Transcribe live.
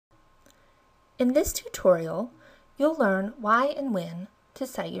In this tutorial, you'll learn why and when to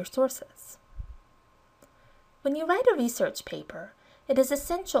cite your sources. When you write a research paper, it is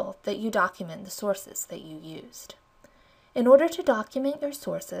essential that you document the sources that you used. In order to document your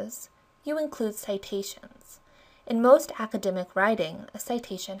sources, you include citations. In most academic writing, a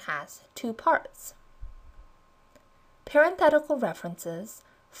citation has two parts. Parenthetical references,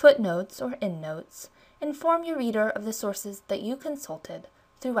 footnotes or endnotes, inform your reader of the sources that you consulted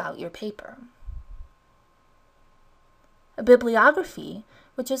throughout your paper. A bibliography,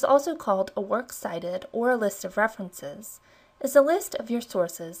 which is also called a works cited or a list of references, is a list of your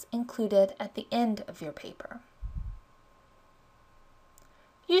sources included at the end of your paper.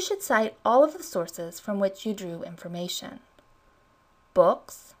 You should cite all of the sources from which you drew information: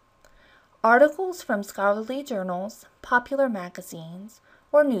 books, articles from scholarly journals, popular magazines,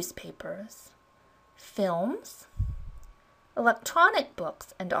 or newspapers, films, electronic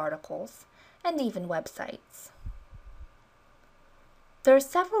books and articles, and even websites. There are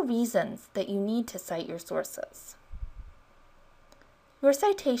several reasons that you need to cite your sources. Your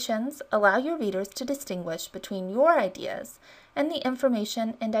citations allow your readers to distinguish between your ideas and the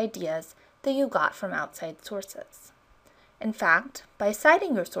information and ideas that you got from outside sources. In fact, by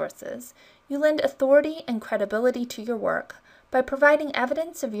citing your sources, you lend authority and credibility to your work by providing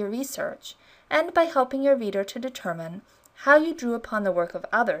evidence of your research and by helping your reader to determine how you drew upon the work of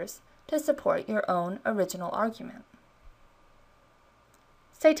others to support your own original argument.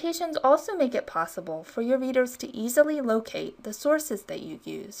 Citations also make it possible for your readers to easily locate the sources that you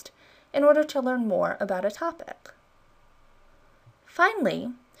used in order to learn more about a topic.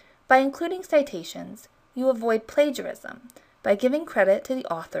 Finally, by including citations, you avoid plagiarism by giving credit to the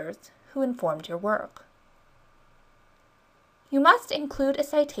authors who informed your work. You must include a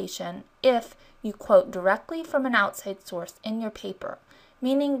citation if you quote directly from an outside source in your paper,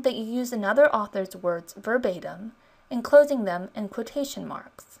 meaning that you use another author's words verbatim, enclosing them in quotation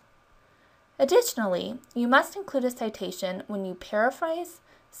marks. Additionally, you must include a citation when you paraphrase,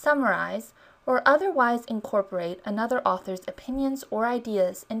 summarize, or otherwise incorporate another author's opinions or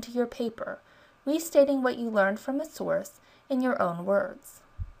ideas into your paper, restating what you learned from a source in your own words.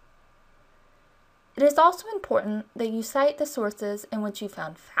 It is also important that you cite the sources in which you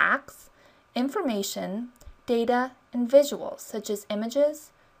found facts, information, data, and visuals such as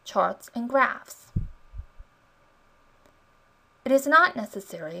images, charts, and graphs. It is not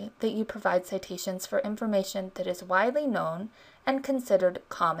necessary that you provide citations for information that is widely known and considered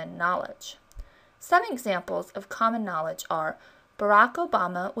common knowledge. Some examples of common knowledge are Barack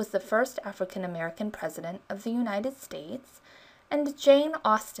Obama was the first African American president of the United States, and Jane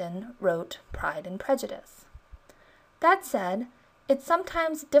Austen wrote Pride and Prejudice. That said, it's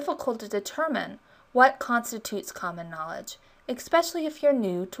sometimes difficult to determine what constitutes common knowledge, especially if you're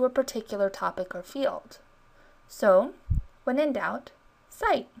new to a particular topic or field. So, when in doubt,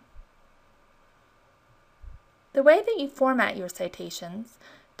 cite. The way that you format your citations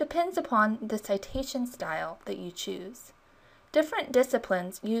depends upon the citation style that you choose. Different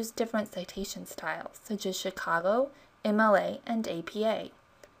disciplines use different citation styles, such as Chicago, MLA, and APA.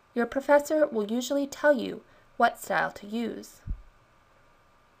 Your professor will usually tell you what style to use.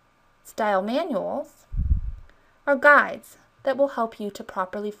 Style manuals are guides that will help you to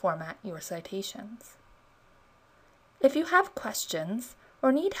properly format your citations. If you have questions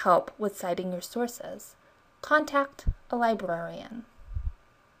or need help with citing your sources, contact a librarian.